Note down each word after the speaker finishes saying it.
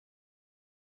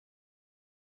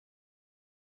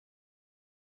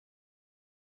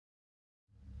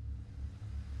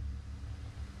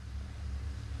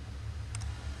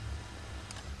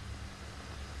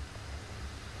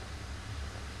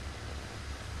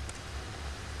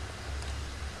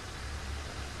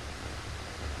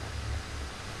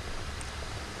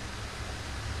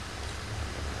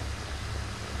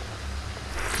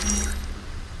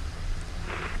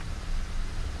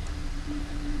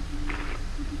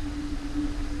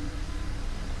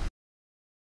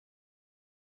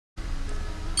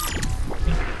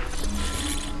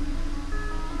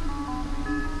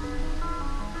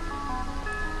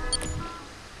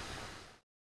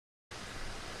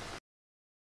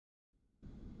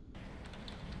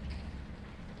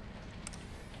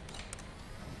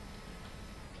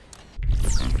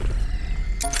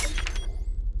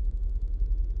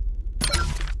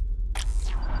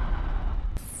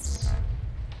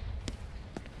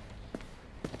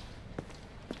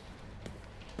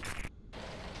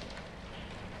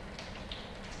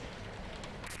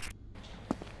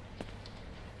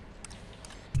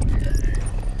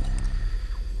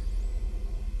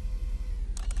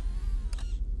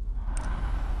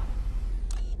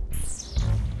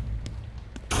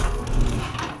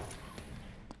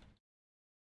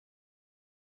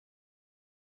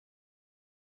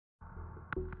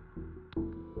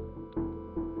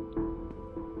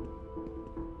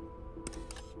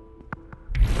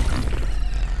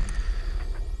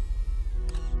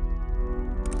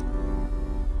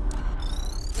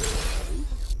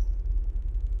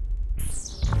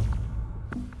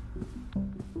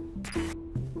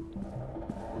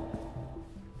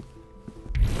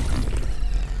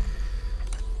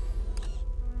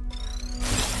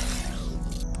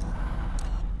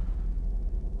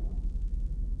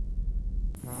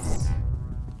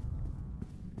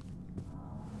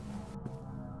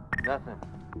Nothing.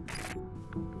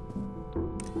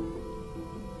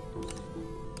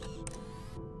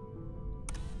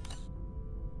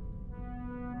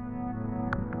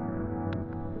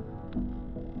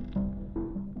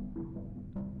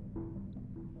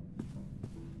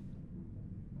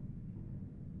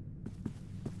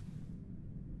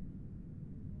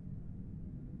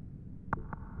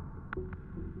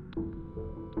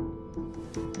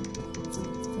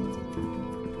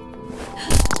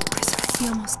 He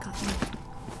almost got me.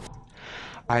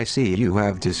 I see you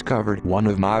have discovered one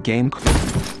of my game.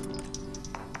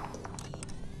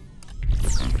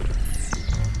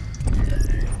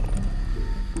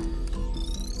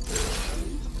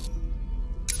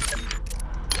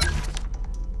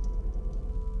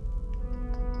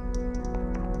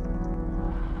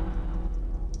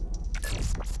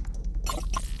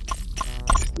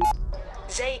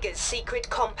 Zager's secret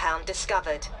compound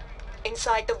discovered.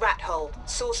 Inside the rat hole,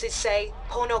 sources say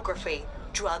pornography,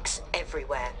 drugs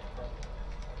everywhere.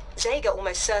 Zager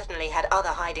almost certainly had other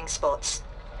hiding spots.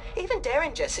 Even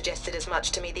Derringer suggested as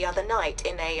much to me the other night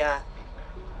in a,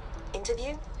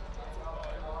 interview?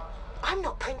 I'm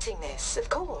not printing this, of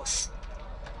course.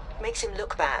 Makes him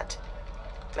look bad.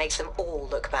 Makes them all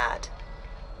look bad.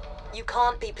 You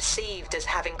can't be perceived as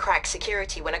having crack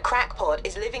security when a crackpot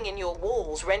is living in your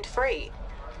walls rent-free.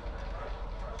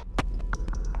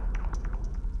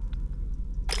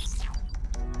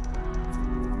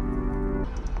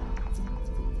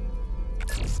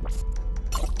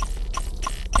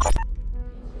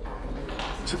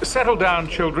 Settle down,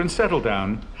 children, settle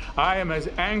down. I am as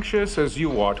anxious as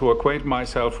you are to acquaint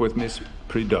myself with Miss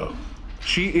Prideaux.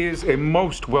 She is a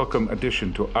most welcome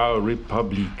addition to our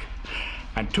République.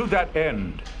 And to that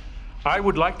end, I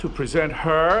would like to present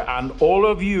her and all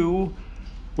of you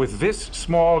with this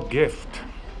small gift,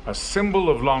 a symbol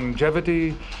of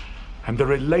longevity and the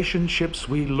relationships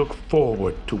we look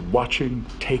forward to watching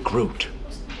take root.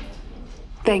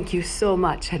 Thank you so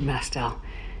much, Headmaster.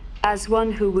 As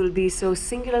one who will be so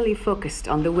singularly focused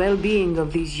on the well-being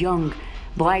of these young,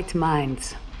 bright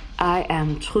minds, I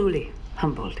am truly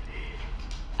humbled.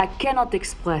 I cannot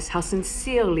express how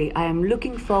sincerely I am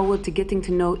looking forward to getting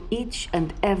to know each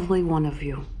and every one of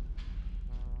you.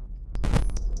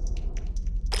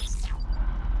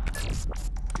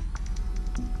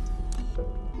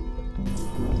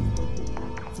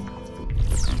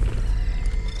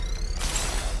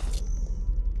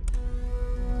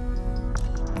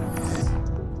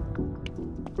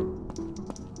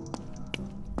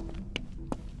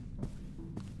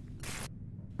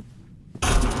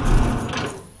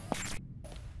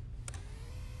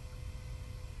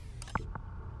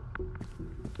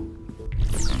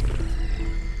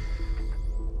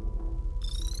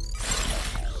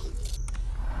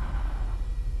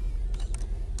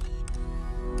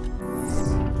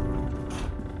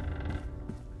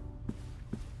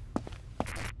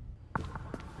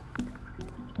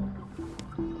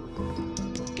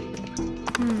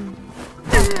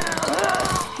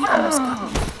 He almost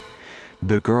got me.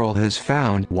 The girl has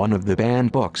found one of the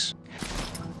banned books.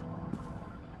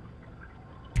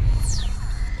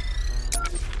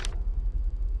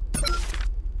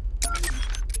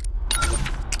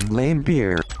 Lame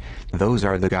beer. Those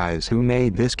are the guys who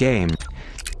made this game.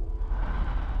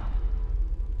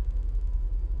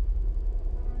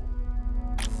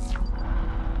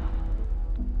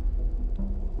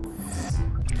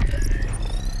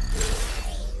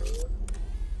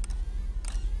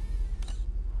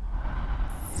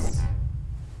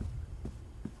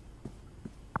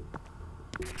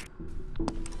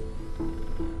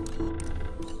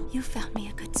 You found me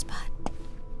a good spot.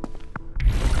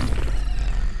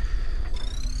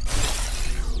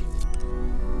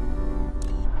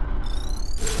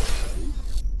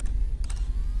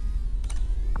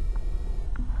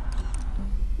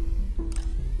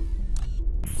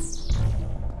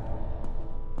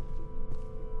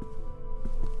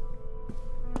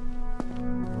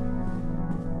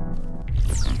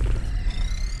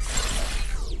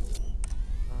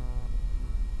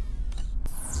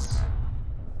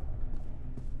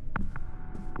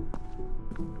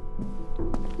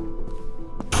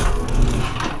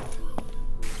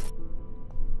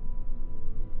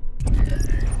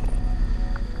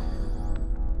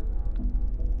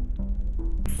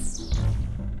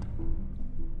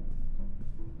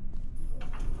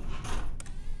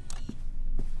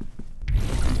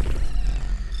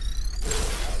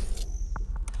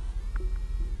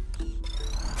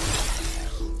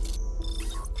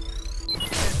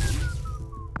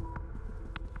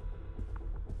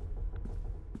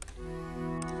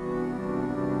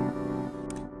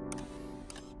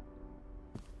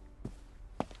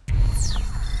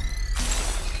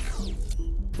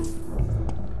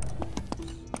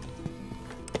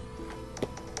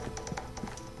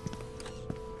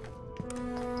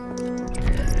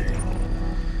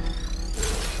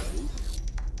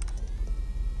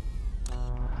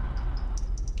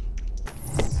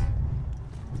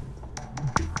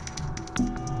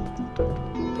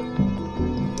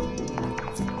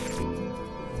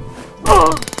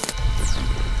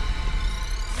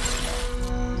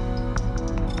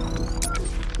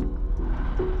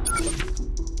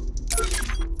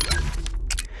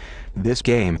 This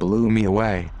game blew me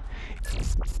away.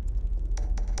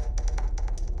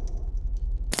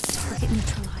 Target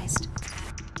neutralized.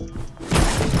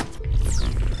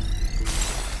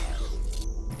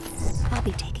 I'll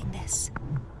be taking this.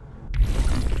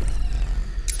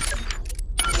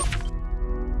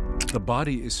 The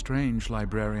body is strange,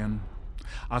 librarian.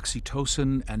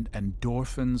 Oxytocin and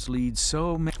endorphins lead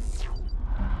so many.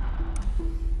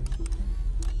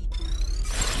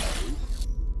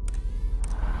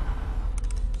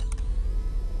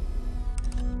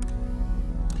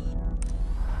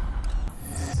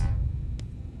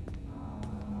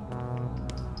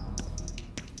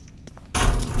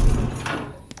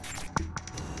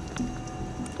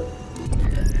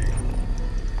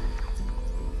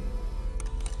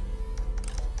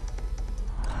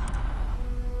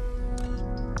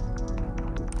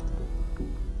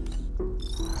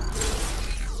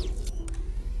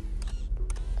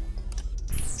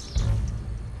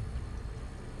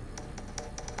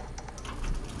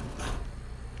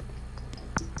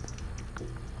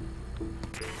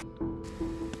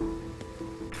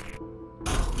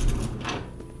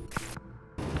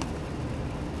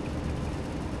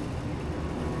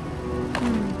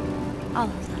 I'll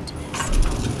hold on to this.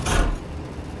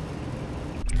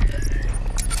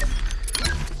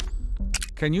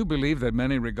 Can you believe that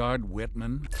many regard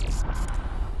Whitman?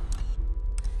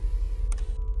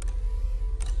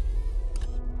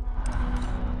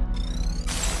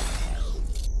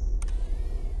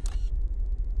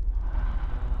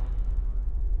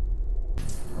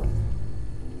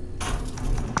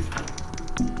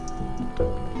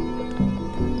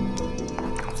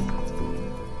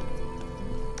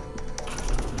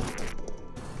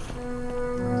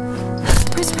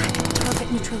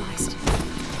 Target neutralized.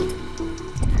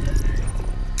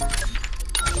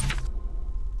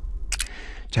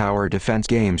 Tower defense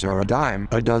games are a dime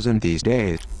a dozen these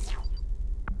days.